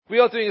We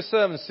are doing a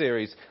sermon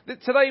series.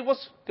 Today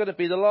was going to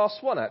be the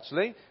last one,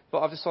 actually, but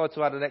I've decided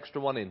to add an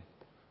extra one in.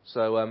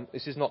 So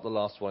this is not the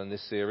last one in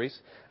this series.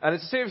 And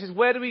it's a series is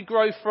where do we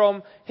grow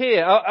from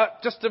here?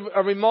 Just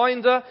a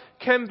reminder,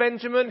 Ken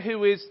Benjamin,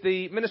 who is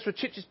the minister of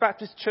Chichester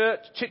Baptist Church,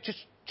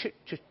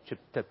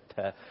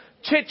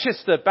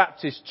 Chichester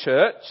Baptist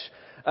Church,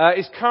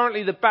 is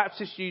currently the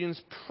Baptist Union's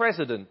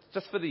president,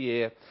 just for the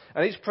year.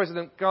 And each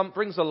president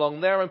brings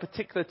along their own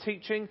particular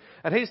teaching.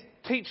 And his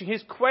teaching,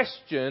 his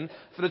question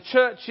for the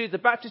churches, the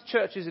Baptist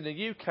churches in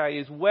the UK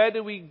is where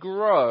do we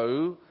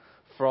grow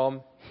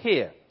from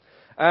here?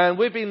 And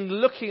we've been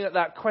looking at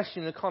that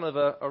question in a kind of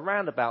a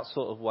roundabout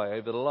sort of way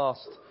over the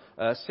last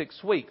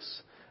 6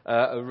 weeks,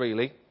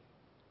 really.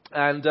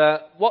 And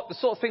what the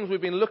sort of things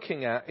we've been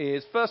looking at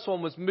is, first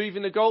one was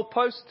moving the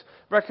goalpost,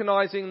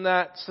 recognising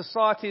that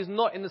society is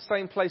not in the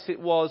same place it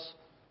was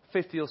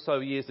 50 or so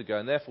years ago,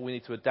 and therefore we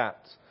need to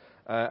adapt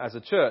as a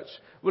church.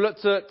 We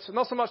looked at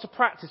not so much the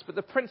practice, but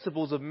the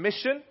principles of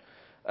mission.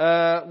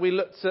 We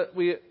looked at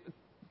we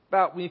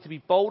need to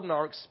be bold in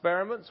our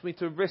experiments. We need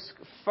to risk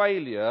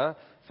failure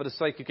for the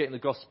sake of getting the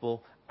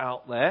gospel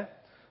out there.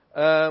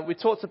 We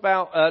talked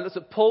about, looked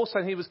at Paul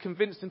saying he was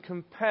convinced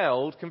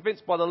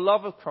by the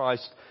love of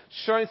Christ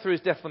shown through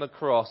his death on the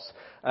cross,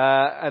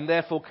 and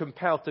therefore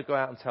compelled to go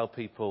out and tell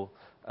people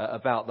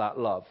about that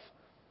love.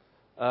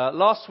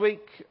 Last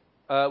week,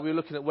 we were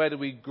looking at where do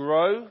we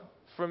grow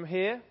from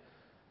here.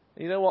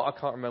 You know what? I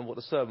can't remember what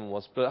the sermon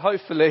was, but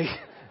hopefully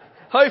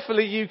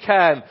you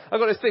can. I've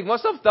got this thing.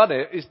 Once I've done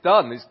it, it's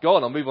done. It's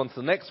gone. I'll move on to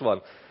the next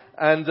one.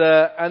 And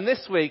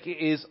this week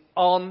it is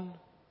On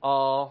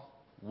Our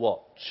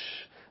Watch.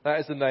 That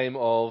is the name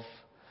of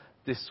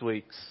this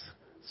week's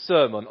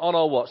sermon, On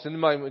Our Watch. In a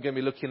moment we're going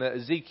to be looking at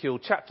Ezekiel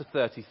chapter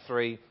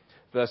 33,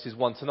 verses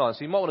 1 to 9.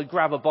 So you might want to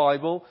grab a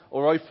Bible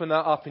or open that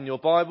up in your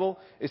Bible.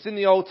 It's in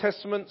the Old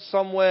Testament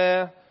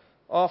somewhere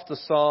after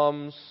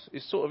Psalms.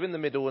 It's sort of in the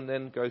middle and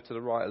then go to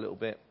the right a little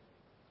bit.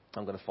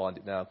 I'm going to find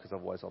it now because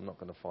otherwise I'm not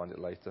going to find it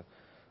later.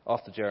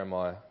 After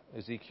Jeremiah,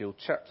 Ezekiel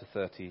chapter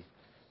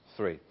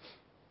 33.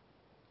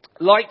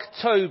 Like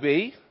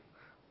Toby,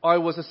 I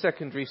was a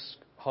secondary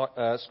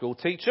school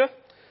teacher.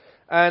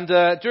 And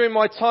during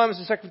my time as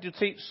a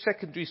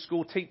secondary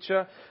school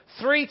teacher,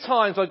 3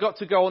 times I got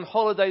to go on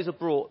holidays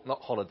abroad.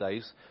 Not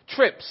holidays,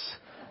 trips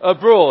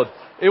abroad.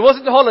 It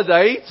wasn't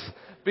holidays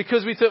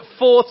because we took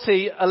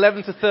 40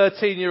 11 to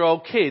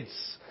 13-year-old kids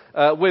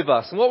with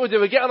us. And what we'd do,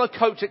 we'd get on a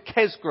coach at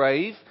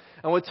Kesgrave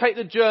and we'd take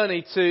the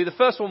journey to, the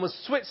first one was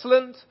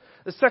Switzerland,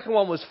 the second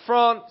one was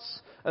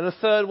France, and the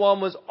third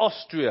one was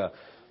Austria.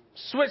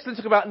 Switzerland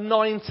took about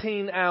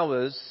 19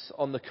 hours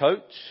on the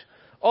coach.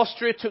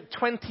 Austria took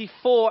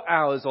 24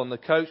 hours on the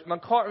coach. And I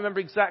can't remember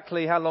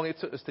exactly how long it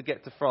took us to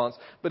get to France,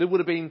 but it would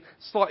have been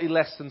slightly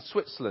less than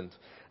Switzerland.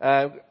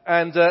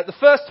 The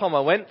first time I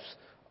went,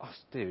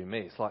 dearie me,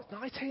 it's like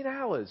 19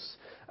 hours.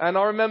 And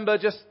I remember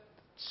just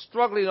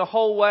struggling the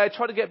whole way. I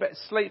tried to get better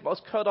sleep, but I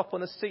was curled up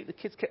on a seat. The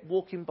kids kept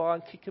walking by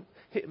and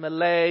hitting my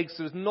legs.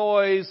 There was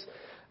noise.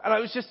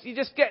 And you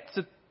just get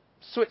to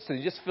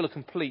Switzerland, you just feel a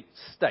complete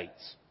state.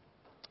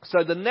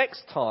 So the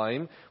next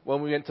time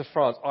when we went to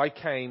France, I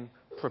came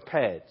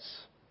prepared.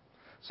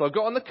 So I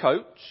got on the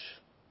coach.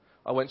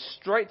 I went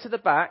straight to the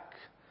back.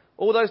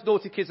 All those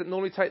naughty kids that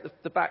normally take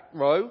the back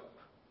row,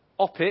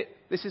 op it.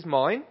 This is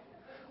mine.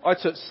 I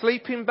took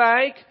sleeping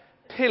bag,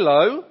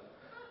 pillow,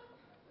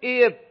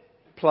 ear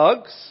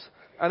plugs,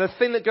 and a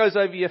thing that goes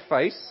over your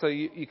face. So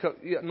you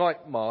got a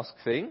night mask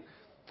thing.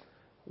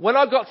 When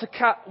I got to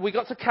we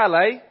got to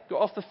Calais,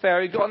 got off the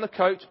ferry, got on the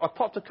coach. I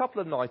popped a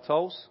couple of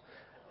Nytols.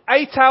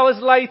 8 hours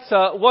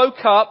later,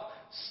 woke up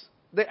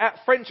at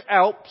French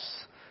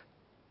Alps.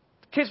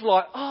 The kids were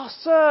like, "Oh,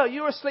 sir,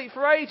 you were asleep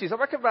for ages." I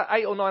reckon about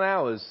 8 or 9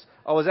 hours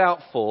I was out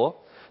for.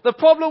 The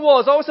problem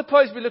was I was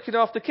supposed to be looking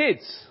after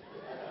kids.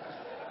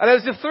 And there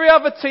was the 3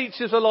 other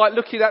teachers were like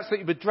looking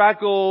absolutely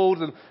bedraggled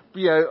and,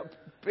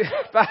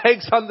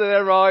 bags under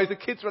their eyes. The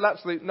kids were an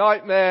absolute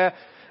nightmare.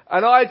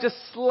 And I just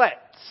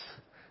slept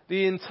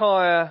the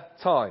entire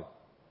time.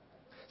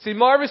 See,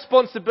 my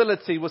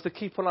responsibility was to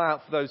keep an eye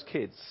out for those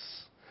kids,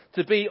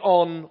 to be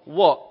on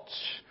watch.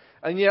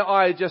 And yet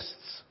I just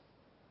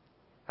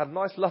had a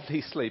nice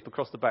lovely sleep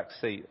across the back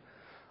seat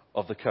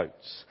of the coach.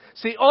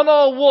 See, on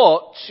our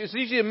watch is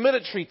usually a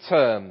military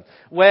term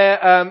where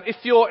if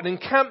you're an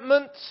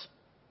encampment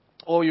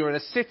or you're in a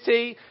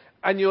city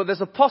and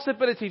there's a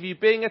possibility of you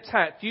being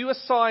attacked, you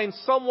assign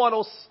someone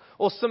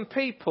or some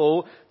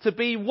people to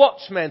be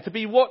watchmen, to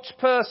be watch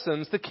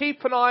persons, to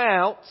keep an eye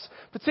out,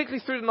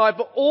 particularly through the night,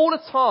 but all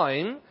the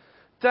time,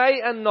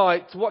 day and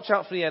night, to watch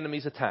out for the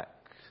enemy's attack.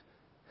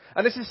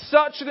 And this is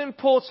such an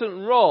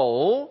important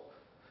role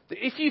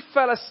that if you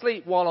fell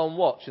asleep while on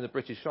watch in the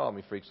British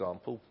Army, for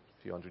example,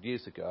 a few hundred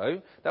years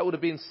ago, that would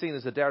have been seen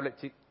as a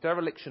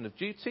dereliction of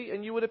duty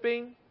and you would have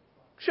been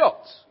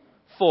shot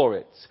for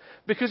it.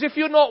 Because if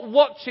you're not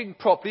watching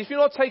properly, if you're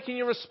not taking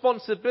your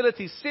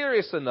responsibility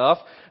serious enough,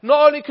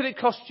 not only could it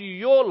cost you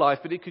your life,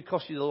 but it could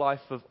cost you the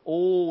life of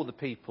all the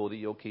people that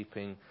you're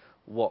keeping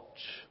watch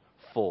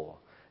for.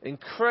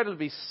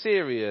 Incredibly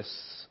serious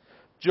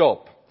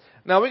job.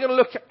 Now we're going to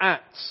look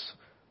at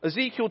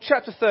Ezekiel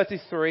chapter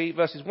 33,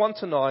 verses 1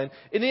 to 9.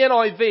 In the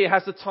NIV, it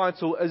has the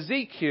title,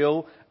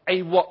 Ezekiel,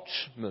 a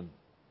Watchman.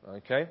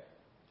 Okay?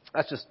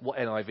 That's just what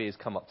NIV has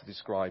come up to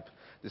describe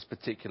this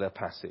particular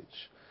passage.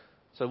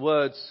 So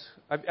words,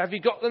 have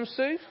you got them,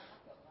 Sue?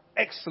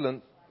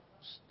 Excellent.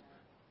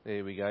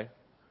 Here we go.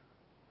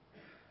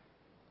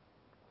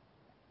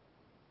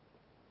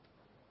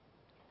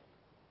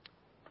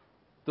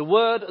 The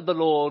word of the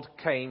Lord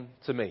came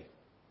to me.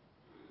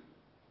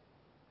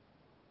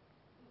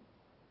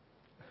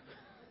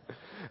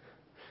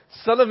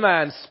 Son of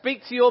man,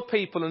 speak to your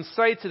people and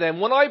say to them,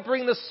 when I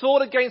bring the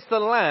sword against the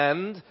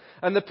land,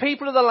 and the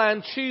people of the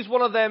land choose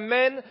one of their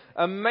men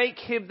and make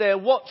him their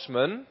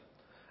watchman,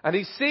 and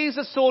he sees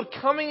the sword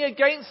coming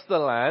against the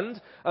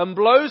land and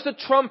blows the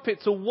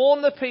trumpet to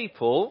warn the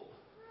people,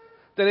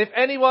 then if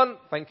anyone,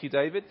 thank you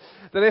David,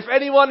 then if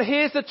anyone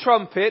hears the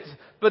trumpet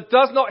but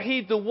does not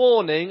heed the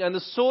warning, and the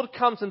sword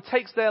comes and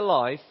takes their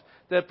life,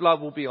 their blood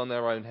will be on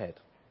their own head.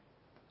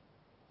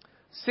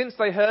 Since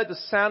they heard the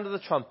sound of the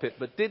trumpet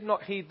but did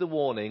not heed the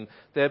warning,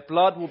 their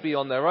blood will be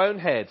on their own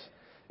head.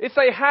 If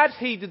they had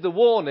heeded the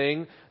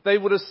warning, they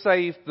would have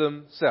saved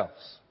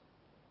themselves.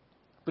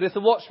 But if the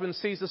watchman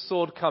sees the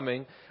sword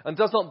coming and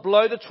does not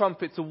blow the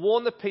trumpet to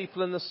warn the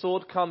people, and the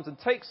sword comes and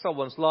takes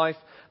someone's life,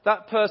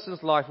 that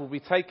person's life will be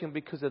taken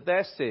because of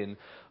their sin,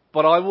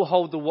 but I will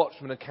hold the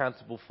watchman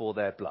accountable for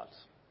their blood.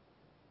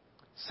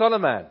 Son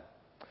of man,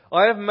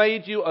 I have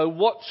made you a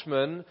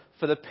watchman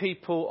for the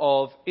people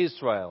of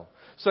Israel.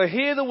 So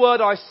hear the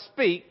word I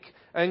speak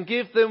and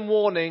give them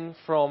warning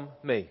from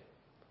me.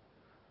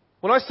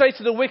 When I say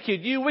to the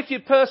wicked, you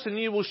wicked person,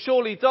 you will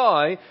surely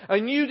die,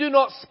 and you do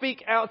not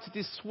speak out to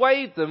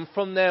dissuade them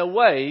from their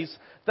ways,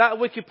 that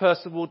wicked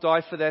person will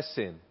die for their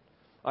sin,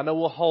 and I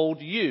will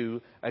hold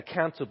you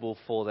accountable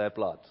for their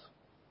blood.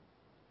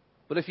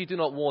 But if you do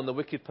not warn the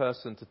wicked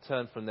person to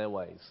turn from their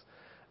ways,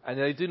 and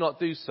they do not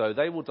do so,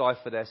 they will die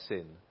for their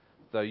sin,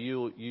 though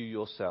you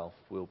yourself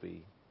will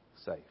be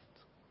saved.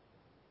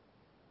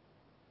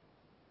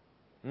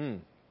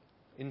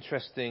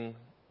 Interesting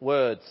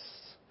words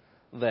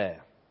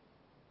there.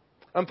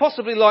 And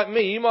possibly like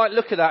me, you might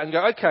look at that and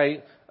go,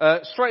 okay,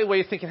 straight away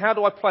you're thinking, how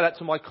do I apply that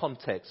to my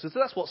context? Because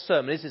that's what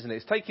sermon is, isn't it?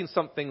 It's taking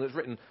something that's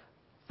written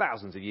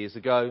thousands of years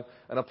ago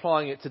and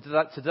applying it to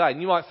that today.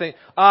 And you might think,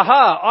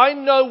 aha, I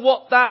know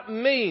what that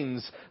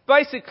means.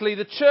 Basically,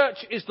 the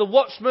church is the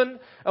watchman,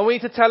 and we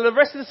need to tell the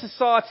rest of the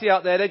society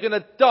out there they're going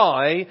to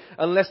die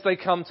unless they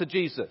come to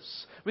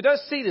Jesus. We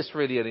don't see this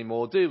really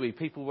anymore, do we?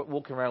 People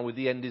walking around with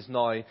the end is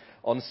nigh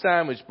on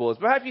sandwich boards.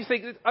 But have you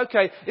think,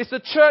 okay, it's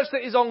the church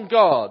that is on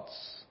guard,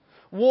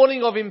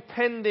 warning of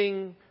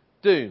impending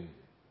doom.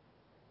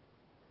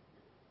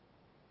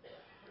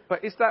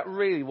 But is that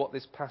really what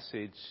this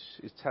passage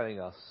is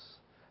telling us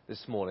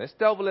this morning? Let's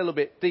delve a little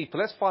bit deeper.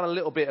 Let's find a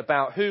little bit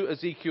about who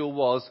Ezekiel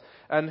was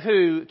and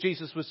who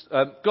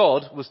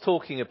God was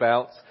talking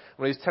about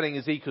when he was telling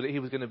Ezekiel that he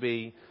was going to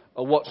be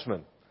a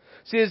watchman.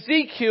 See,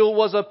 Ezekiel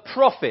was a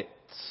prophet.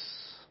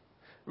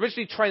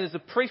 Originally trained as a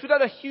priest. We don't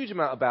know a huge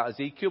amount about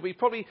Ezekiel, but he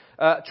probably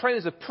trained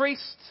as a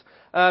priest.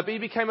 But he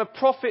became a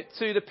prophet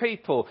to the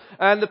people.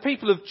 And the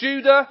people of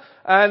Judah.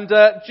 And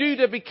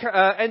Judah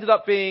ended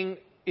up being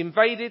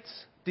invaded,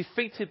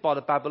 defeated by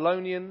the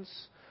Babylonians.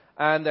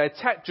 And they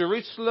attacked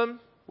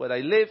Jerusalem, where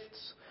they lived.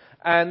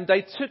 And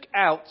they took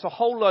out a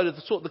whole load of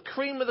the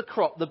cream of the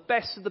crop, the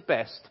best of the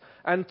best,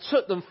 and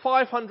took them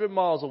 500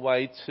 miles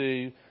away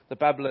to the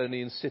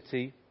Babylonian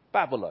city,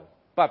 Babylon,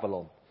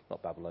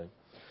 not Babylon.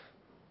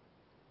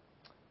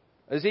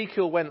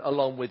 Ezekiel went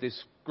along with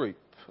this group,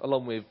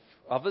 along with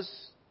others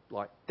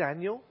like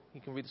Daniel. You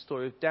can read the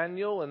story of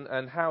Daniel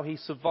and how he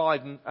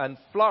survived and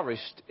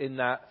flourished in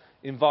that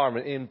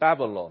environment in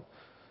Babylon.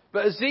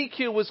 But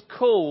Ezekiel was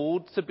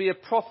called to be a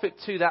prophet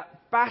to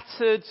that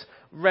battered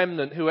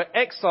remnant who were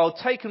exiled,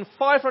 taken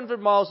 500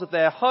 miles of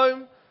their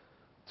home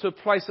to a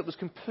place that was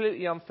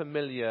completely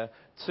unfamiliar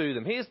to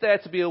them. He is there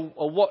to be a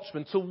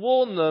watchman, to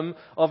warn them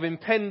of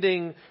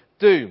impending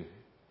doom.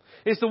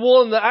 It's to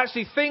warn them that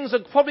actually things are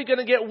probably going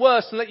to get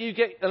worse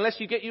unless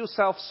you get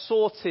yourself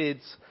sorted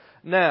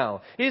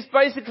now. He's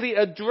basically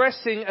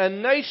addressing a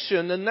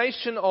nation, the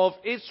nation of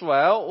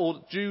Israel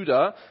or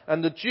Judah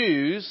and the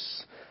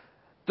Jews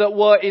that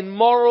were in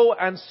moral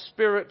and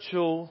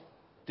spiritual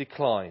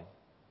decline.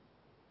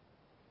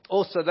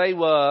 Also, they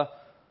were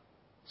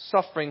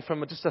suffering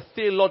from just a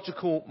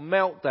theological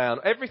meltdown.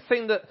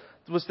 Everything that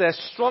was their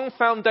strong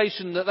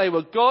foundation, that they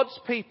were God's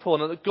people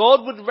and that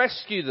God would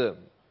rescue them,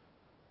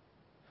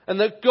 and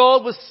that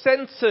God was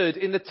centered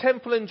in the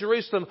temple in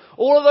Jerusalem,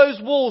 all of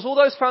those walls, all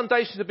those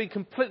foundations had been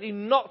completely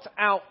knocked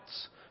out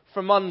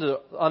from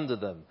under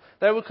them.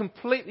 They were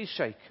completely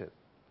shaken.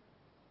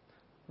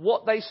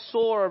 What they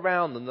saw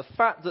around them, the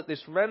fact that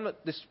this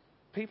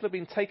people had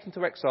been taken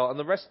to exile, and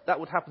the rest that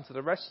would happen to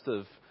the rest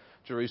of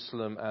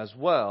Jerusalem as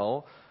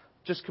well,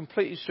 just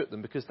completely shook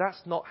them, because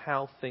that's not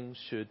how things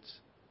should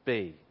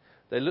be.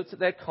 They looked at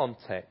their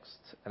context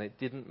and it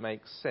didn't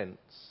make sense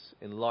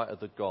in light of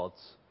the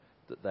gods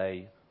that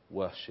they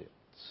worshipped.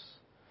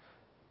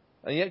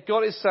 And yet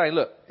God is saying,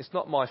 look, it's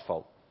not my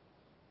fault.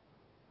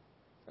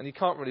 And you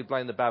can't really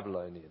blame the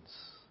Babylonians.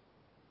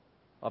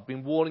 I've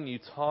been warning you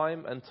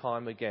time and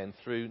time again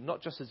through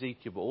not just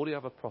Ezekiel, but all the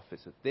other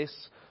prophets, that this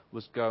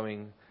was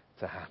going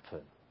to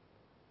happen.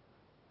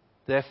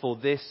 Therefore,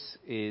 this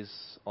is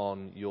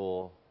on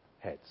your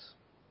heads.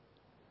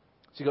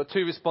 So you've got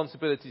two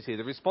responsibilities here.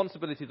 The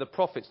responsibility of the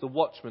prophets, the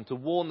watchmen, to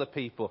warn the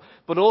people,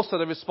 but also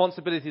the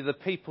responsibility of the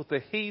people to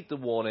heed the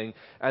warning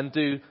and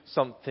do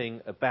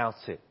something about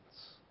it.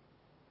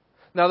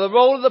 Now, the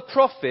role of the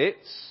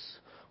prophets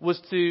was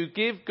to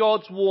give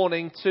God's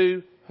warning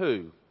to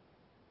who?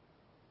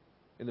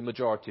 In the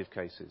majority of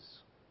cases.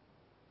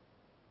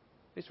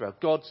 Israel,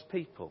 God's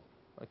people.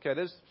 Okay,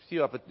 there's a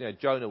few other,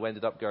 Jonah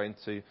ended up going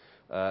to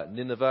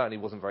Nineveh and he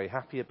wasn't very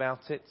happy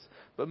about it.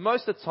 But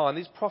most of the time,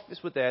 these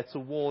prophets were there to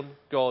warn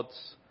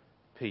God's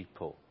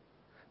people.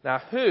 Now,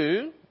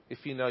 who,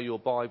 if you know your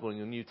Bible and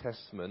your New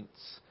Testament,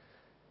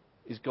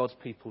 is God's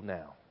people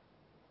now?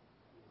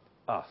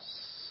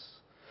 Us.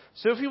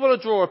 So if you want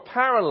to draw a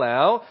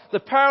parallel, the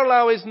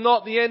parallel is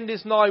not the end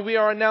is nigh, we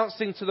are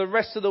announcing to the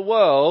rest of the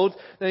world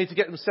they need to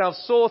get themselves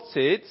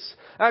sorted.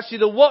 Actually,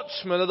 the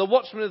watchmen are the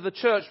watchmen of the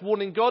church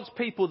warning God's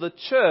people, the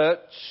church,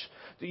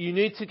 that you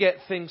need to get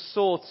things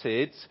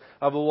sorted,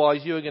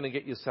 otherwise you're going to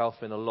get yourself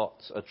in a lot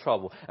of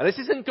trouble. And this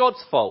isn't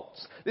God's fault.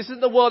 This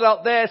isn't the world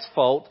out there's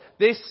fault.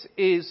 This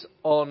is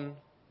on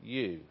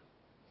you.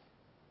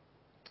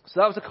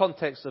 So that was the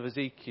context of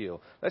Ezekiel.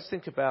 Let's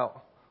think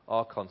about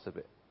our context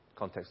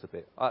a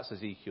bit. Oh, that's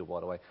Ezekiel,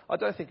 by the way. I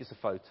don't think it's a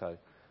photo,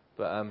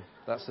 but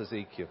that's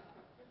Ezekiel.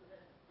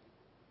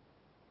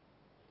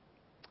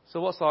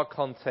 So what's our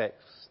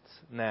context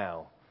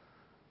now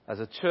as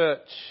a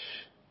church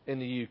in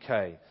the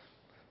UK?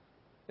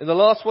 In the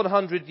last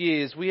 100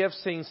 years, we have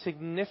seen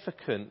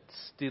significant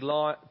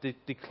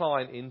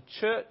decline in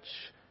church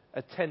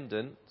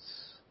attendance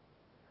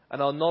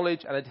and our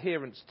knowledge and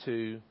adherence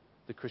to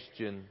the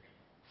Christian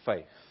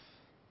faith.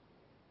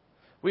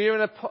 We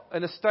are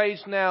in a stage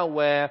now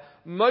where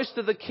most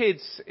of the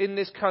kids in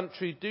this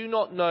country do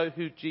not know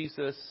who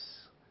Jesus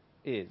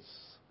is.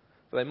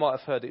 But they might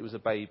have heard it was a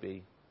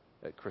baby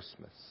at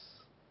Christmas.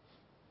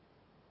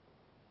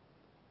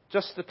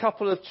 Just a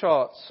couple of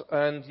charts,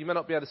 and you may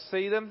not be able to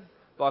see them,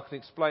 but I can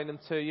explain them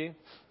to you.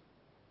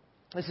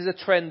 This is a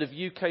trend of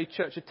UK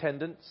church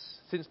attendance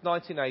since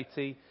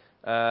 1980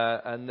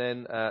 and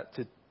then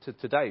to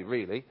today,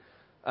 really.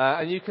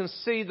 And you can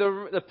see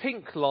the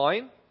pink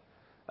line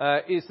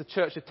is the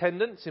church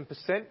attendance in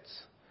percent.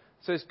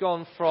 So it's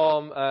gone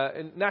from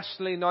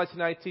nationally in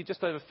 1980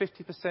 just over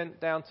 50%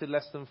 down to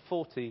less than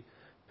 40%.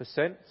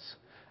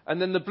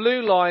 And then the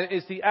blue line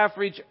is the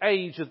average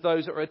age of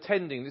those that are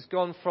attending. It's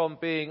gone from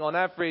being on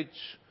average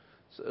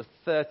sort of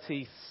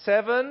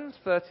 37,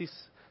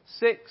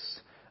 36,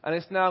 and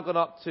it's now gone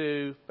up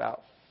to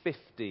about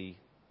 57.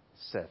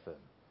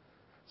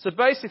 So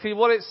basically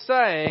what it's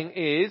saying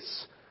is,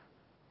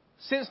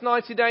 since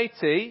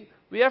 1980,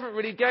 we haven't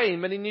really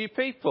gained many new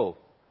people.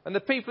 And the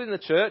people in the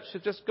church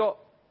have just got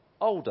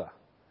older.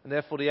 And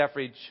therefore the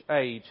average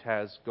age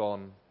has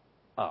gone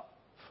up.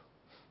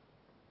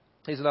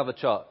 Here's another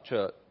chart,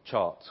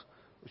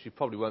 which you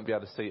probably won't be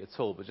able to see at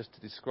all, but just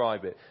to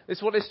describe it. This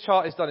is what this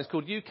chart has done. It's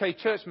called UK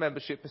Church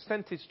Membership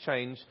Percentage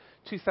Change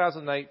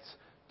 2008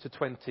 to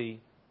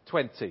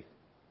 2020.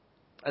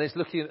 And it's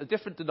looking at the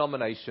different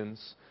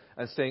denominations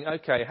and saying,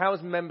 okay, how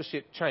has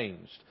membership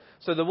changed?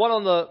 So the one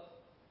on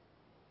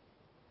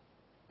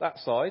that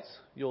side,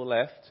 your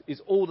left, is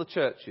all the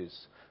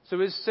churches. So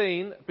we've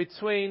seen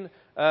between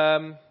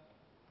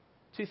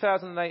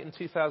 2008 and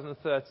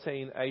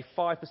 2013 a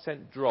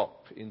 5%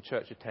 drop in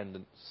church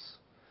attendance.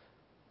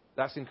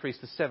 That's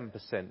increased to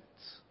 7%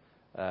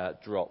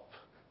 drop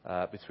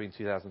between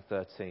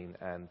 2013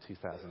 and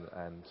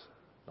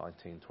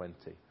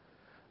 2019-20.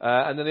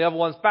 And then the other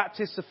ones,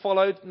 Baptists have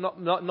followed,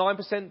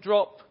 9%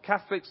 drop,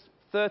 Catholics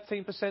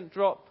 13%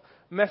 drop,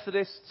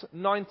 Methodists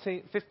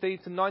 15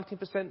 to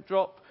 19%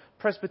 drop,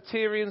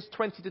 Presbyterians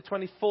 20 to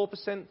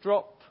 24%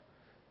 drop.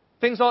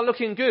 Things aren't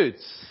looking good,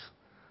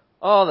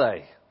 are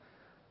they?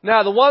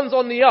 Now the ones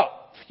on the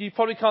up, you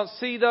probably can't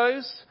see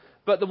those,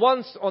 but the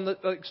ones on the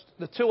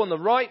two on the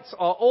right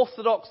are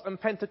Orthodox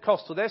and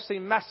Pentecostal. They've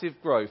seen massive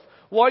growth.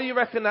 Why do you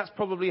reckon that's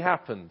probably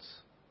happened?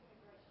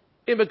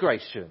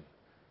 Immigration.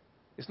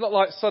 It's not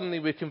like suddenly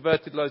we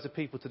converted loads of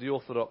people to the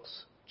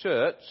Orthodox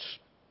Church.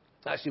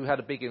 Actually, we had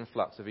a big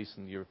influx of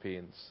Eastern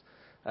Europeans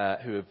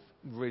who have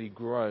really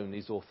grown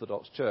these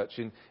Orthodox church.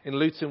 In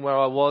Luton, where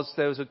I was,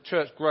 there was a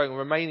church growing, a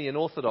Romanian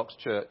Orthodox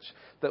church,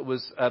 that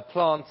was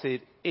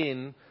planted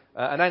in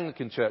an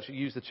Anglican church that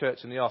used the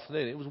church in the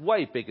afternoon. It was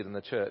way bigger than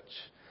the church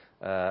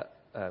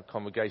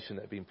congregation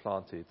that had been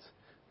planted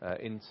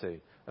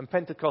into. And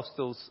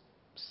Pentecostals,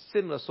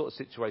 similar sort of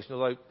situation,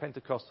 although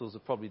Pentecostals are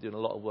probably doing a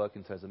lot of work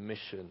in terms of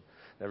mission.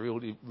 They're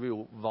a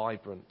real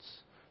vibrant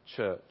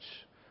church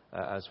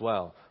as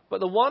well. But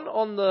the one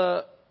on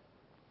the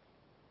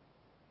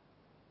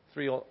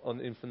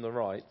in from the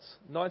right,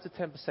 9 to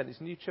 10% is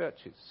new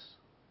churches.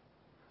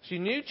 So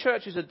new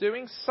churches are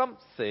doing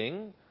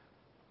something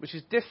which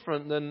is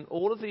different than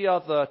all of the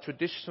other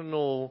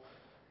traditional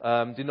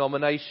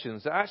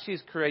denominations, that actually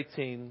is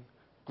creating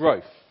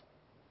growth.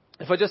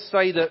 If I just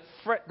say that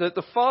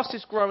the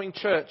fastest growing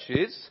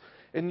churches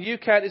in the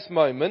UK at this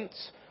moment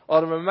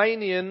are the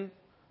Romanian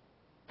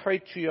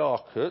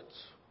Patriarchate,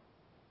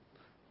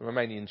 the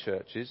Romanian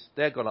churches.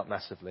 They've gone up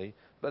massively,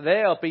 but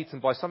they are beaten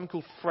by something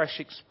called Fresh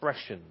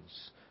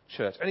Expressions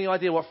Church. Any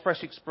idea what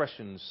Fresh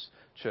Expressions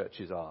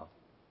churches are?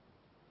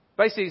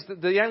 Basically,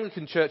 the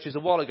Anglican churches a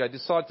while ago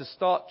decided to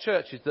start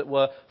churches that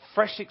were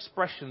fresh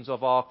expressions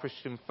of our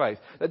Christian faith,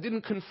 that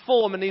didn't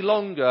conform any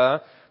longer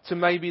to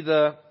maybe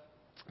the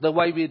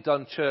way we had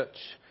done church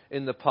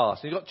in the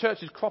past. And you've got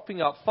churches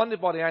cropping up,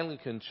 funded by the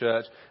Anglican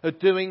Church, who are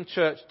doing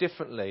church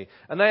differently.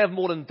 And they have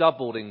more than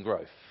doubled in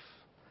growth.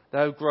 They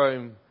have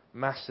grown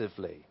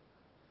massively.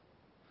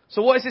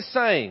 So what is this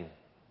saying?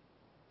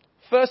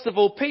 First of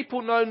all,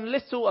 people know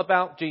little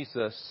about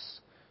Jesus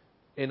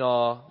in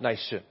our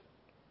nation.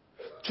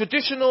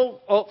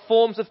 Traditional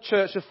forms of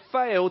church have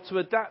failed to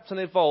adapt and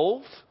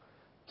evolve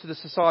to the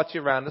society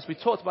around us. We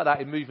talked about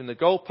that in moving the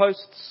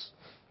goalposts.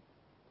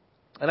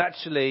 And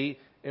actually,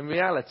 in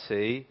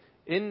reality,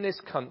 in this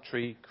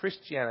country,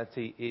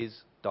 Christianity is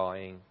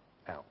dying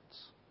out.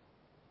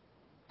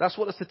 That's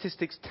what the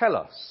statistics tell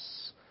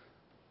us.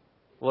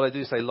 Well, they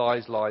do say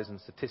lies, lies, and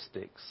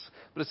statistics.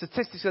 But the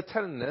statistics are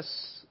telling us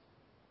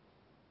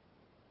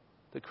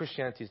that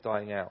Christianity is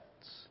dying out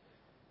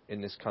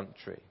in this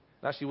country.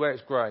 And actually, where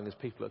it's growing is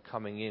people are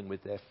coming in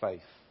with their faith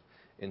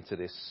into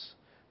this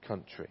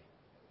country.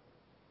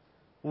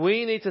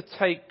 We need to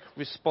take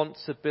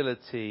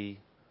responsibility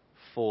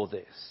for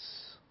this.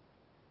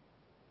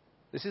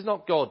 This is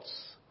not God's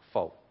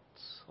fault,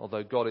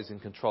 although God is in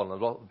control.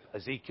 And a lot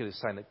of Ezekiel is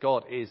saying that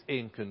God is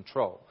in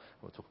control.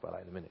 We'll talk about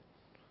that in a minute.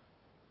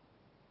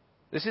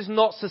 This is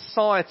not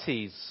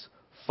society's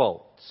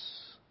fault.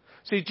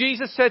 See,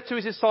 Jesus said to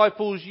his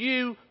disciples,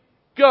 you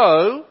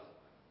go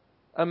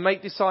and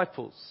make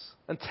disciples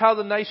and tell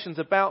the nations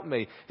about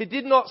me. He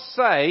did not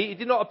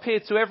appear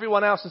to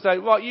everyone else and say,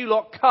 right, you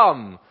lot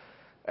come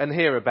and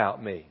hear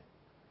about me.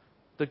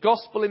 The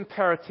gospel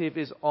imperative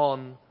is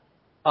on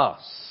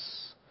us.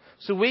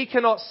 So we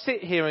cannot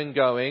sit here and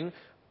going,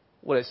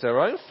 well, it's their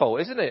own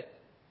fault, isn't it?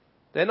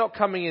 They're not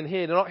coming in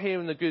here. They're not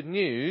hearing the good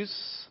news.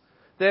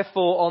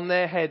 Therefore, on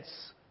their heads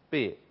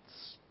be it.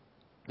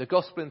 The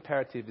gospel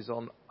imperative is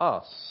on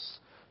us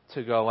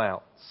to go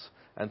out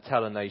and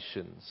tell the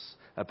nations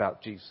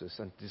about Jesus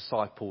and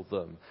disciple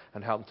them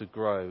and help them to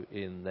grow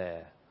in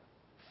their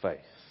faith.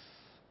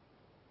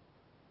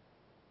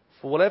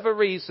 For whatever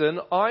reason,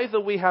 either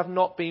we have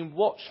not been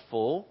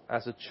watchful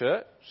as a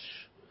church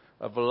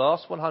over the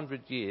last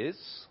 100 years,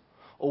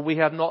 or we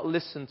have not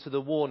listened to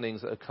the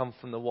warnings that have come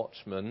from the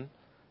watchmen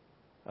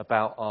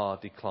about our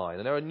decline.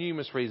 And there are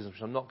numerous reasons,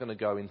 which I'm not going to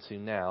go into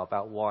now,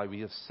 about why we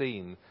have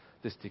seen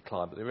this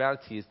decline. But the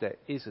reality is there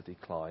is a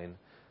decline,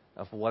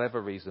 and for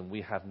whatever reason,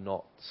 we have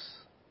not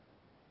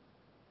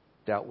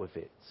dealt with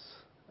it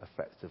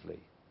effectively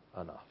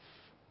enough.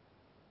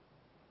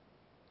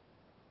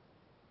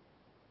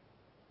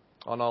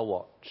 On our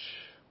watch,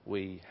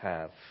 we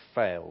have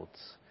failed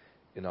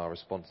in our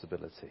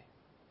responsibility.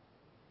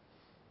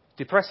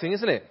 Depressing,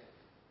 isn't it?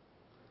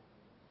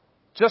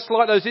 Just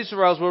like those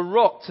Israelites were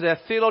rocked to their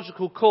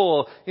theological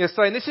core,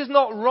 saying, this is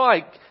not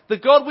right. The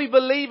God we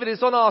believe in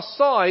is on our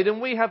side,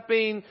 and we have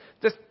been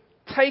just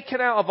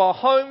taken out of our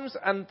homes,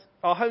 and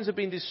our homes have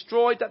been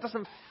destroyed. That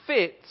doesn't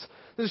fit.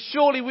 Then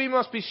surely we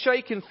must be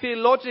shaken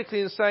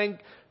theologically and saying,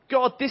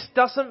 God, this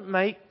doesn't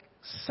make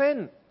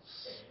sense.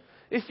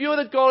 If you're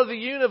the God of the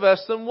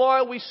universe, then why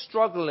are we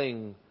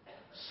struggling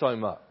so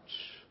much?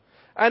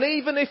 And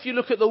even if you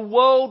look at the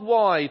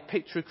worldwide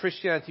picture of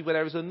Christianity, where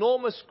there is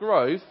enormous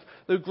growth,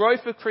 the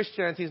growth of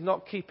Christianity is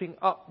not keeping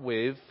up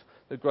with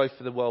the growth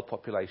of the world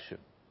population.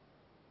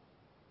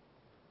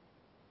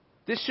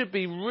 This should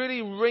be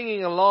really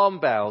ringing alarm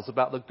bells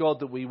about the God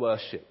that we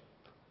worship.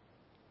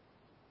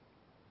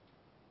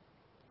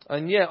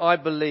 And yet I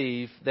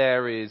believe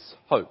there is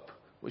hope,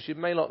 which it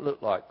may not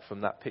look like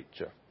from that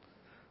picture.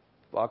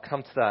 But I'll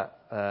come to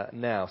that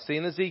now. See,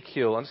 in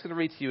Ezekiel, I'm just going to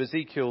read to you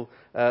Ezekiel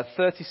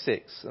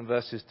 36 and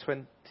verses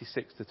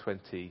 26 to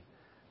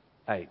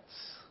 28.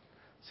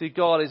 See,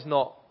 God is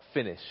not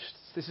finished.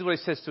 This is what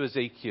he says to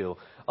Ezekiel.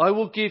 I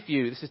will give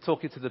you, this is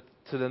talking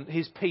to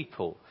his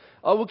people,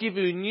 I will give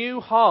you a new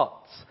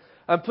heart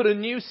and put a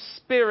new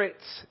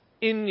spirit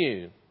in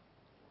you.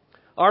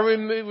 I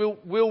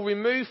will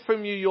remove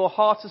from you your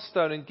heart of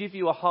stone and give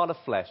you a heart of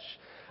flesh.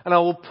 And I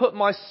will put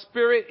my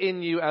spirit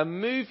in you and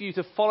move you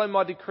to follow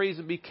my decrees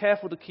and be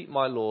careful to keep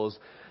my laws.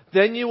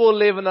 Then you will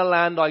live in the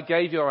land I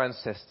gave your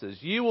ancestors.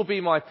 You will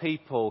be my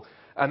people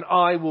and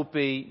I will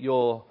be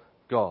your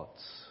God.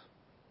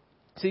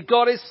 See,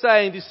 God is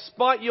saying,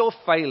 despite your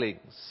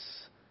failings,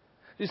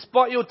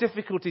 despite your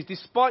difficulties,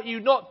 despite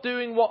you not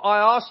doing what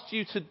I asked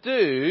you to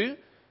do,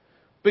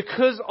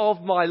 because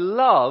of my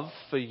love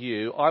for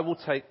you, I will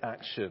take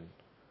action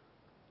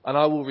and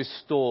I will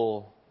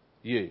restore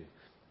you.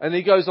 And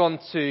he goes on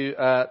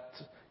to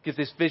give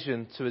this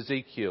vision to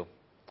Ezekiel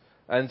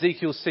And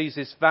Ezekiel sees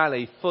this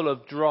valley full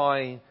of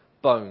dry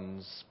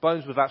bones.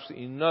 Bones with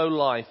absolutely no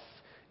life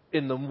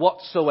in them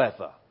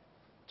whatsoever.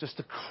 Just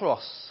a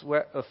cross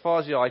where, as far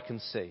as the eye can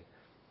see.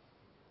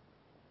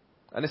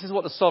 And this is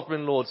what the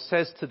sovereign Lord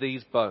says to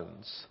these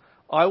bones.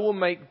 I will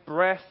make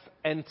breath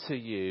enter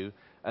you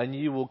and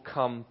you will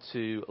come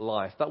to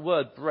life. That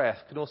word breath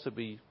can also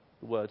be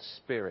the word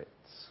spirit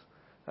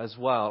as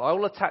well. I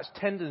will attach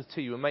tendons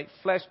to you and make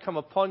flesh come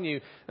upon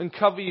you and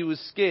cover you with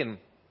skin.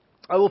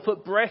 I will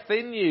put breath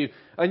in you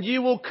and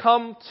you will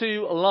come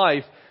to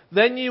life.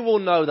 Then you will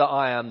know that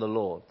I am the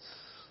Lord.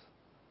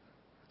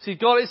 See,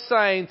 God is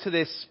saying to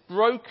this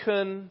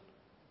broken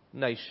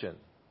nation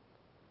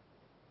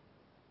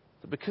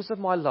that because of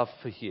my love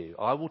for you,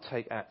 I will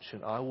take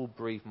action. I will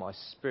breathe my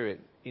spirit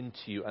into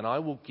you and I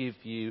will give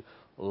you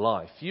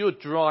life. You are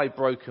dry,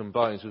 broken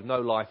bones with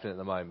no life in it at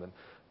the moment.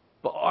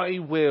 But I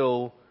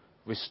will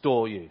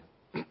restore you.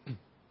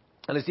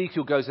 And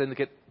Ezekiel goes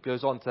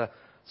on to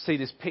see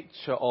this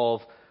picture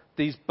of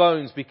these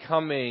bones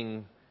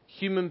becoming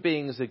human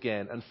beings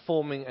again and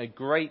forming a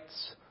great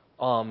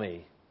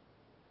army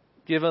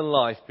given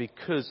life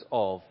because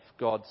of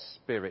God's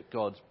Spirit,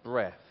 God's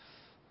breath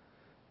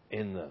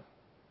in them.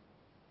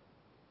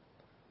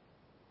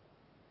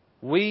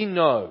 We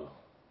know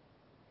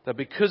that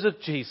because of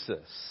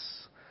Jesus,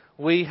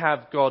 we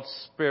have God's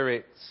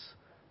Spirit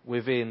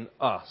within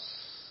us.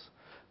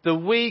 That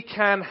we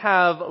can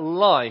have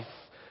life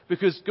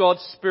because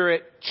God's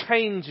Spirit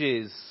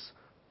changes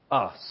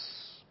us.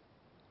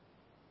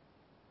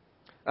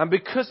 And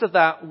because of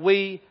that,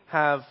 we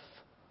have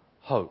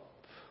hope.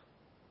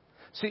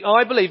 See,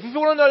 I believe, if you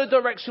want to know the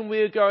direction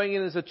we are going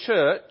in as a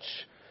church,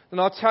 then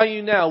I'll tell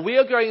you now, we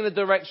are going in the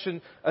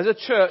direction as a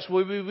church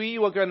where we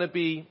are going to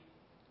be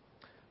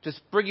just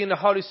bringing the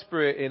Holy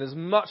Spirit in as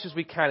much as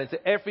we can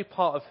into every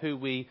part of who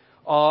we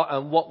are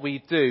and what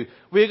we do.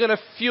 We're going to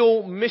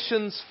fuel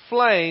missions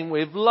flame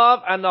with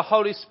love and the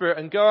Holy Spirit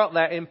and go out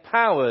there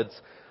empowered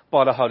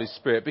by the Holy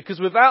Spirit.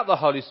 Because without the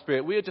Holy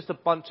Spirit, we are just a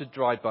bunch of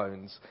dry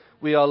bones.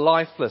 We are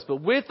lifeless.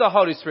 But with the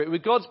Holy Spirit,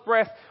 with God's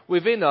breath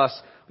within us,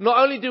 not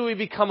only do we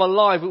become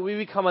alive, but we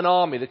become an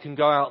army that can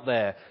go out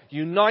there,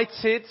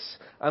 united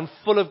and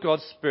full of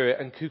God's Spirit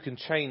and who can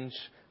change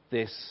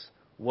this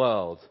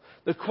world.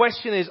 The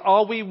question is,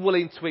 are we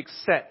willing to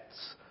accept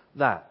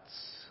that?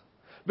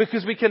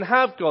 Because we can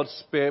have God's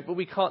Spirit, but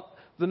we can't,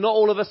 not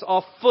all of us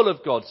are full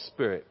of God's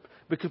Spirit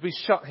because we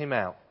shut Him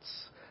out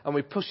and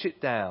we push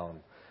it down.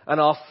 And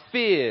our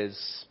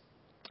fears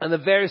and the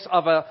various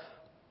other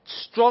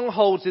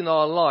strongholds in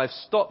our life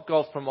stop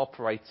God from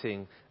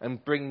operating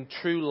and bringing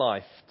true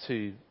life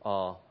to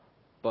our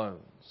bones.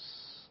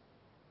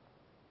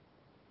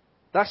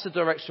 That's the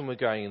direction we're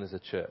going in as a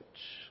church.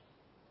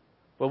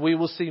 Where we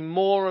will see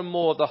more and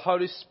more the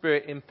Holy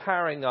Spirit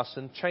empowering us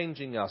and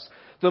changing us.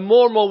 The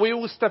more and more we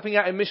will stepping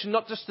out in mission,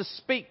 not just to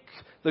speak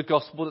the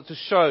gospel, but to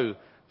show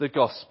the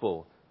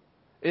gospel.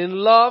 In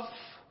love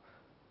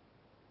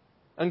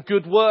and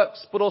good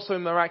works, but also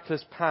in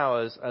miraculous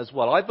powers as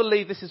well. I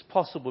believe this is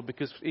possible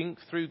because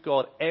through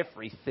God,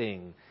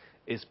 everything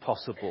is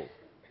possible.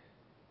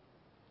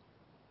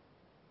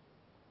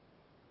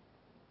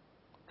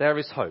 There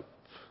is hope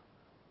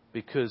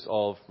because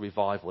of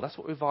revival. That's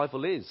what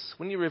revival is.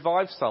 When you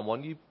revive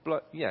someone, you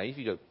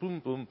go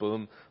boom, boom,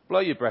 boom, blow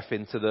your breath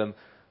into them.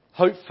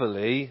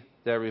 Hopefully,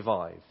 they're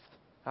revived.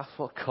 That's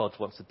what God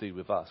wants to do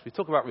with us. We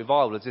talk about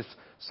revival as if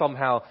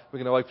somehow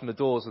we're going to open the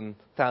doors and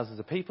thousands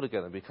of people are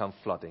going to become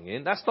flooding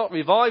in. That's not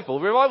revival.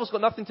 Revival's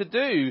got nothing to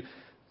do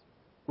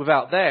with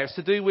out there. It's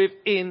to do with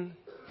in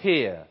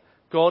here.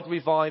 God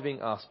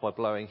reviving us by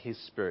blowing His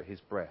Spirit,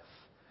 His breath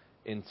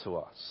into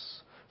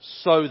us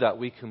so that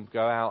we can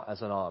go out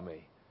as an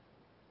army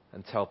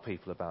and tell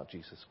people about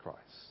Jesus Christ.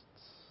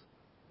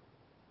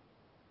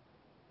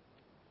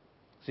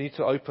 So we need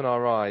to open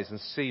our eyes and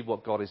see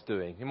what God is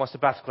doing. In my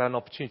sabbatical, I had an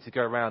opportunity to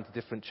go around to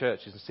different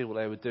churches and see what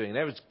they were doing.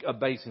 There was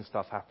amazing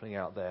stuff happening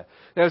out there.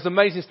 There was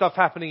amazing stuff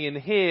happening in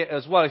here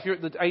as well. If you're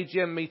at the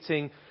AGM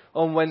meeting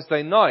on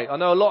Wednesday night, I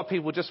know a lot of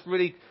people were just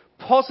really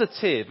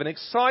positive and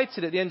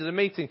excited at the end of the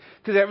meeting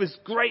because there was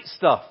great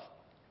stuff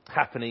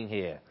happening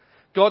here.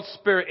 God's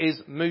Spirit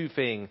is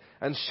moving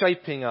and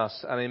shaping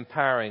us and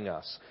empowering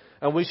us.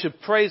 And we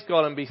should praise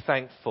God and be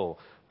thankful.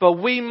 But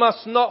we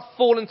must not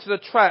fall into the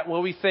trap where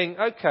we think,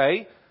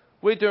 okay,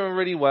 we're doing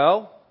really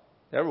well.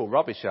 They're all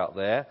rubbish out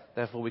there,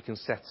 therefore we can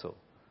settle.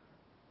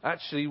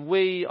 Actually,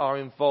 we are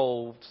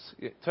involved.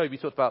 Toby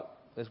talked about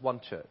there's one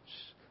church.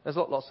 There's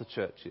lots of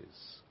churches.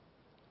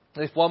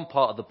 And if one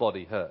part of the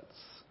body hurts,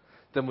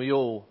 then we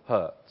all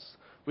hurt.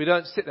 We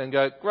don't sit there and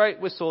go, great,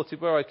 we're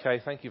sorted, we're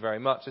okay, thank you very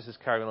much, let's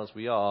just carry on as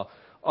we are.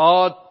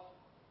 Our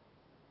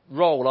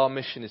role, our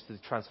mission is to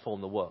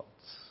transform the world.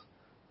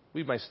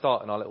 We may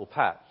start in our little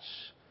patch,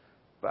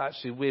 but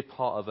actually we're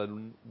part of a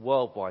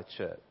worldwide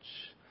church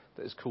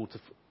that is called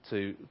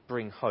to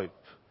bring hope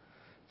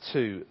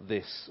to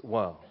this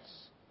world.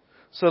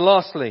 So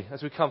lastly,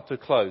 as we come to a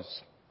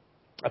close,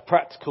 a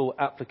practical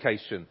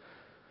application.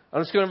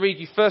 I'm just going to read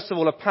you first of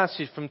all a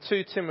passage from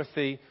 2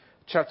 Timothy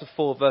chapter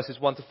 4, verses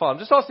 1 to 5. I'm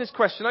just asking this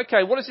question,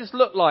 okay, what does this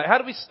look like? How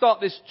do we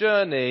start this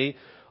journey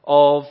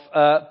of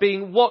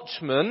being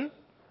watchmen,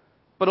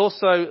 but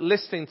also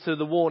listening to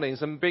the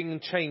warnings and bringing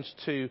change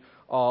to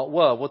our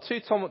world? Well,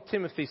 2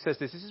 Timothy says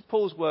this. This is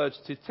Paul's words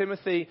to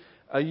Timothy,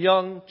 a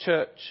young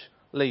church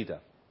leader.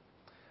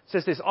 It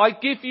says this, I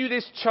give you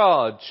this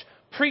charge.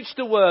 Preach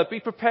the word. Be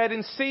prepared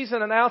in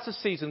season and out of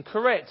season.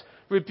 Correct,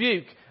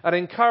 rebuke, and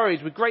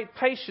encourage with great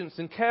patience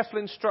and careful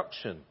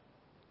instruction.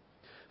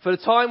 For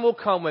the time will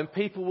come when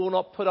people will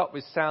not put up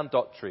with sound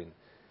doctrine.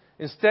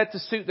 Instead, to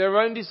suit their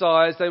own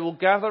desires, they will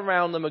gather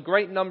around them a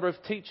great number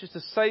of teachers to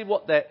say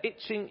what their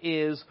itching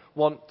ears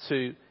want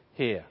to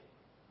hear.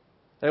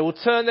 They will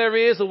turn their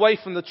ears away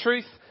from the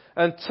truth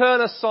and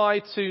turn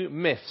aside to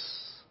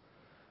myths.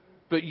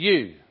 But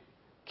you,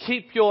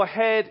 keep your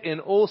head in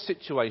all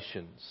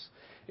situations.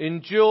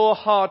 Endure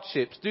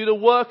hardships. Do the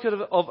work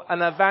of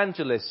an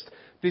evangelist.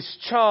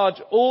 Discharge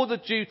all the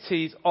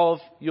duties of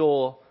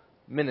your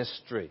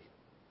ministry.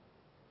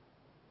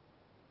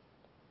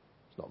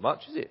 It's not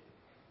much, is it?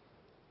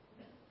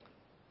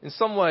 In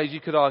some ways,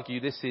 you could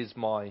argue this is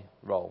my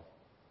role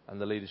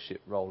and the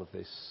leadership role of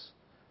this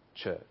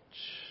church.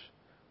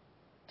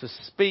 To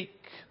speak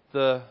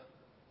the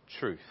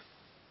truth.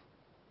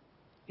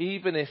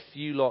 Even if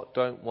you lot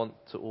don't want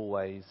to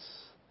always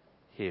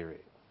hear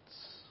it.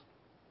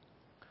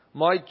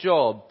 My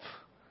job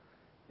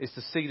is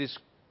to see this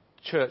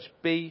church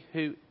be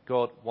who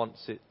God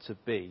wants it to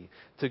be.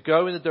 To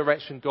go in the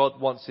direction God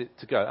wants it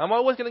to go. Am I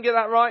always going to get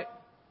that right?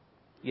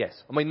 Yes.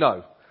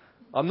 No.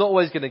 I'm not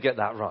always going to get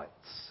that right.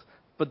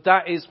 But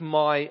that is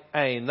my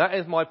aim. That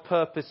is my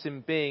purpose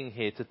in being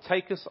here, to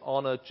take us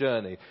on a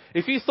journey.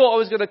 If you thought I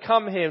was going to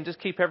come here and just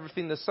keep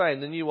everything the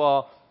same, then you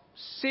are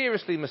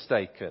seriously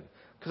mistaken.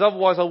 Because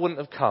otherwise I wouldn't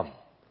have come.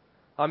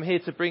 I'm here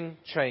to bring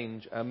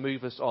change and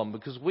move us on.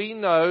 Because we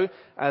know,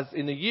 as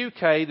in the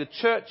UK, the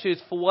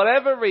churches, for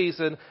whatever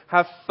reason,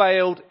 have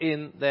failed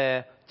in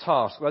their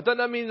task. I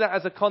don't mean that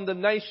as a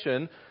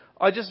condemnation.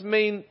 I just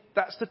mean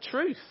that's the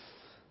truth.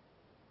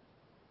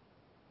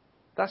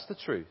 That's the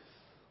truth.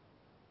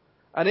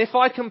 And if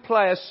I can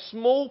play a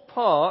small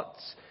part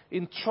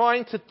in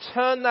trying to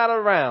turn that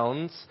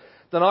around,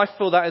 then I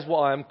feel that is what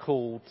I am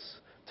called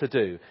to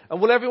do.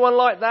 And will everyone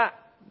like that?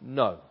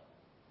 No.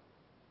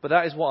 But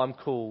that is what I'm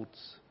called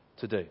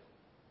to do.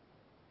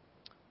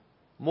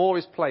 More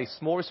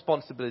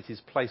responsibility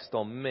is placed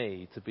on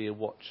me to be a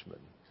watchman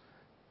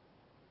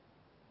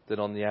than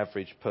on the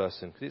average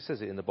person. Because it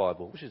says it in the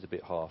Bible, which is a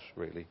bit harsh,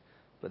 really.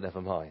 But never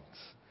mind.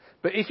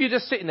 But if you're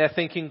just sitting there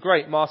thinking,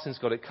 great, Martin's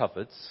got it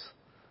covered,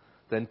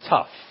 then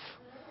tough.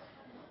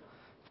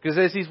 Because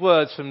there's these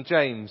words from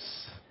James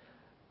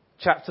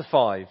chapter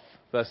 5,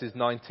 verses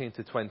 19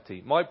 to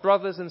 20. My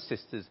brothers and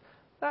sisters,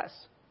 that's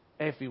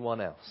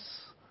everyone else.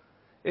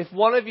 If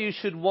one of you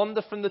should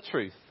wander from the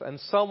truth and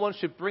someone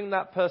should bring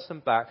that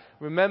person back,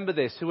 remember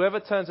this, whoever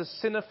turns a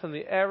sinner from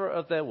the error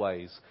of their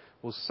ways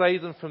will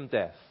save them from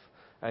death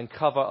and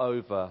cover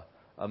over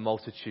a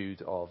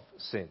multitude of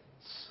sins.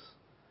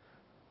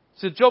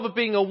 So the job of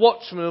being a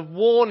watchman, of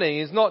warning,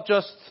 is not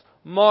just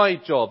my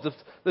job.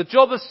 The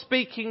job of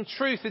speaking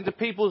truth into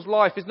people's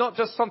life is not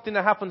just something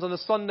that happens on a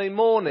Sunday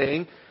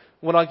morning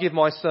when I give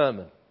my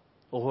sermon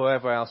or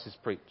whoever else is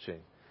preaching.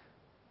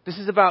 This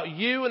is about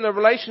you and the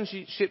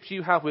relationships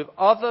you have with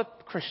other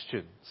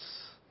Christians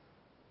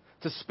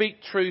to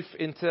speak truth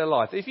into their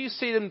life. If you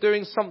see them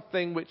doing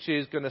something which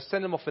is going to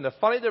send them off in a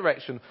funny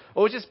direction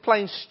or just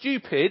plain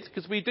stupid,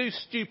 because we do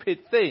stupid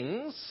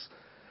things,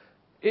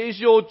 it is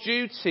your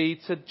duty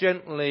to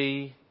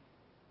gently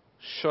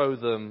show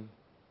them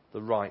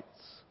the right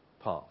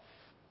path.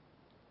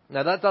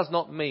 Now, that does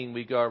not mean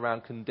we go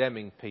around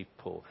condemning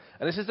people.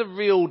 And this is a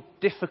real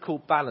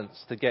difficult balance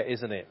to get,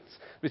 isn't it?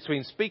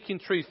 Between speaking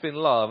truth in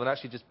love and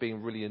actually just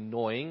being really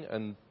annoying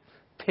and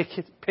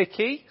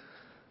picky.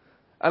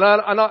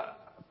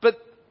 But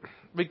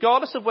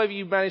regardless of whether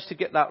you manage to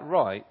get that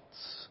right,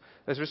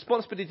 there's a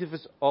responsibility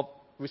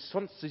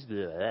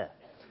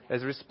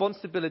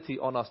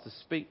on us to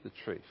speak the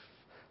truth.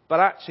 But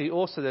actually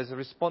also there's a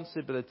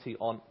responsibility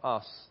on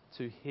us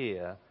to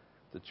hear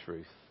the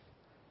truth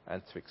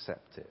and to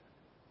accept it.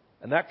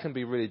 And that can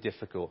be really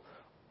difficult.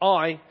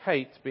 I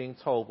hate being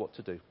told what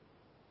to do.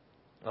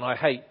 And I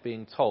hate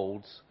being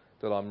told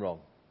that I'm wrong.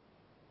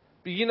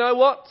 But you know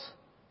what?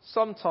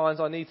 Sometimes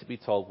I need to be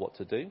told what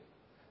to do.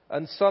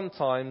 And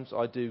sometimes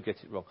I do get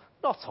it wrong.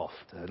 Not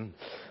often.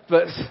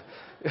 But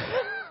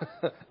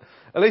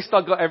at least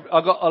I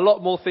got a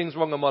lot more things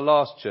wrong in my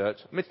last church.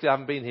 Admittedly, I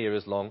haven't been here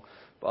as long.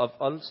 But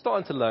I'm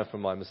starting to learn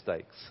from my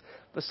mistakes.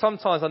 But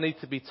sometimes I need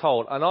to be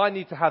told. And I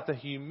need to have the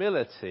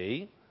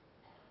humility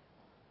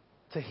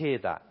to hear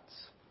that.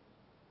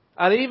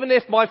 And even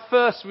if my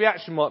first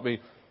reaction might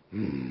be,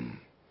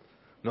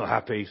 not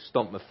happy,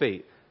 stomp my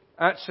feet.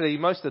 Actually,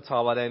 most of the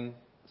time I then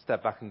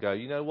step back and go,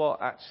 you know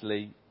what?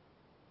 Actually,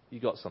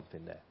 you got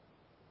something there.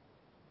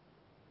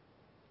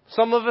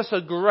 Some of us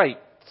are great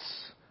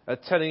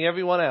at telling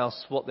everyone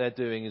else what they're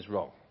doing is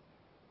wrong.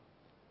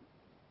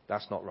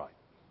 That's not right.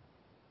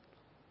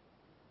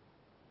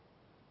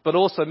 But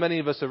also many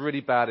of us are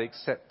really bad at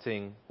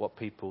accepting what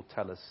people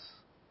tell us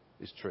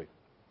is true.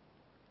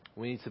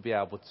 We need to be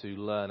able to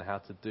learn how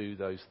to do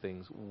those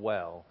things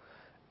well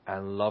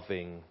and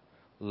lovingly.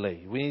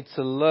 We need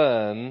to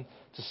learn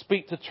to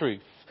speak the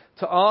truth,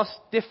 to ask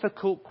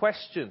difficult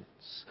questions.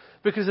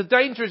 Because the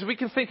danger is we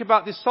can think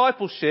about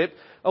discipleship,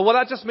 and well,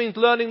 that just means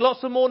learning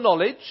lots of more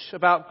knowledge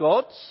about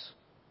God.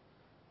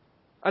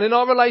 And in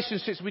our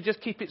relationships, we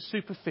just keep it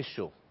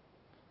superficial.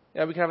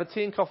 Yeah, we can have a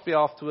tea and coffee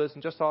afterwards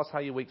and just ask how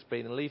your week's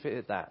been and leave it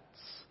at that.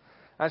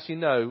 As you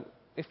know,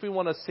 if we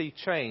want to see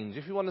change,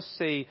 if we want to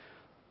see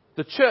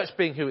the church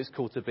being who it's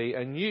called to be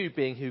and you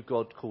being who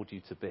God called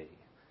you to be,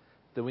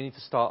 then we need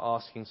to start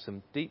asking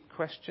some deep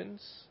questions,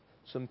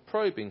 some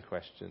probing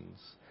questions,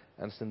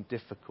 and some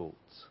difficult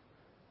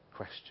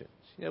questions.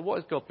 You know, what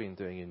has God been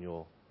doing in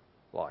your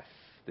life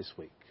this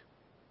week?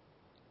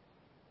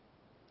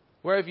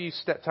 Where have you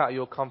stepped out of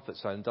your comfort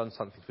zone and done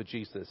something for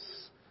Jesus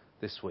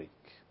this week?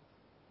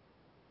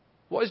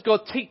 What is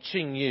God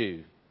teaching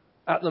you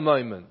at the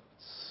moment?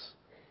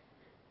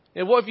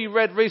 You know, what have you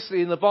read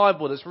recently in the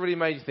Bible that's really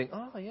made you think,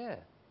 oh yeah.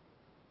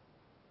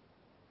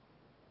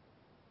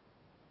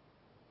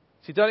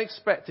 So you don't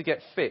expect to get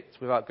fit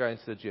without going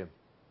to the gym.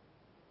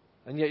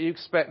 And yet you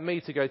expect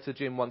me to go to the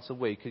gym once a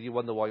week and you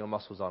wonder why your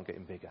muscles aren't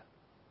getting bigger.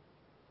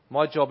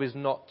 My job is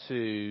not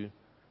to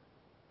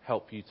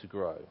help you to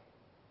grow.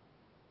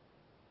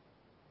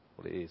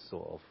 Well, it is,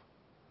 sort of.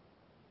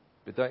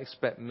 But don't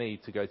expect me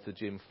to go to the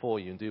gym for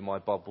you and do my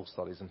Bible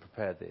studies and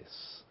prepare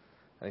this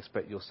and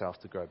expect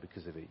yourself to grow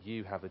because of it.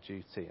 You have a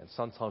duty, and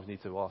sometimes you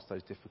need to ask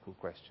those difficult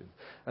questions.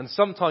 And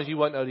sometimes you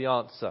won't know the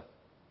answer.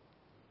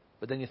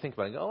 But then you think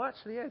about it and go, oh,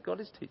 actually, yeah, God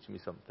is teaching me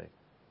something.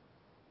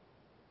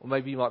 Or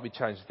maybe you might be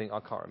challenged and think, I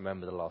can't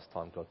remember the last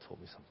time God taught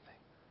me something.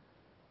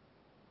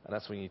 And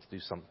that's when you need to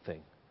do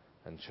something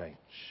and change.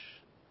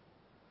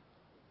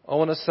 I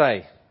want to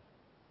say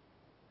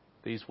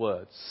these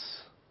words,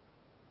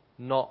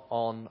 not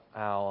on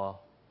our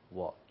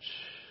watch.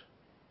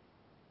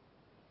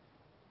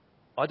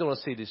 I don't want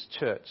to see this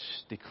church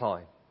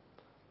decline.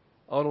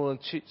 I don't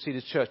want to see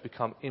this church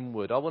become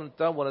inward.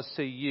 Don't want to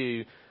see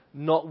you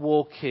not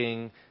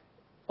walking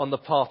on the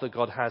path that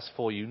God has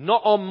for you.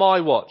 Not on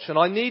my watch. And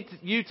I need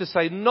you to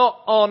say, not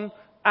on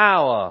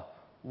our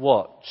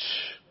watch.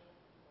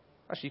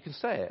 Actually, you can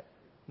say it.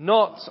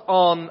 Not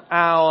on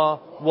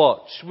our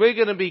watch. We're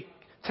going to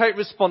take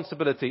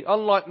responsibility,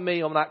 unlike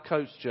me on that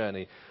coach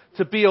journey,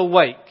 to be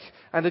awake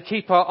and to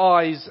keep our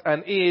eyes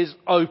and ears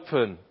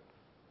open.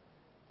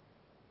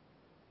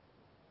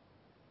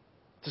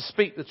 To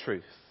speak the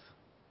truth.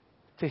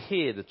 To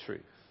hear the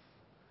truth.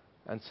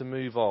 And to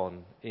move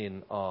on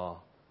in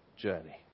our journey.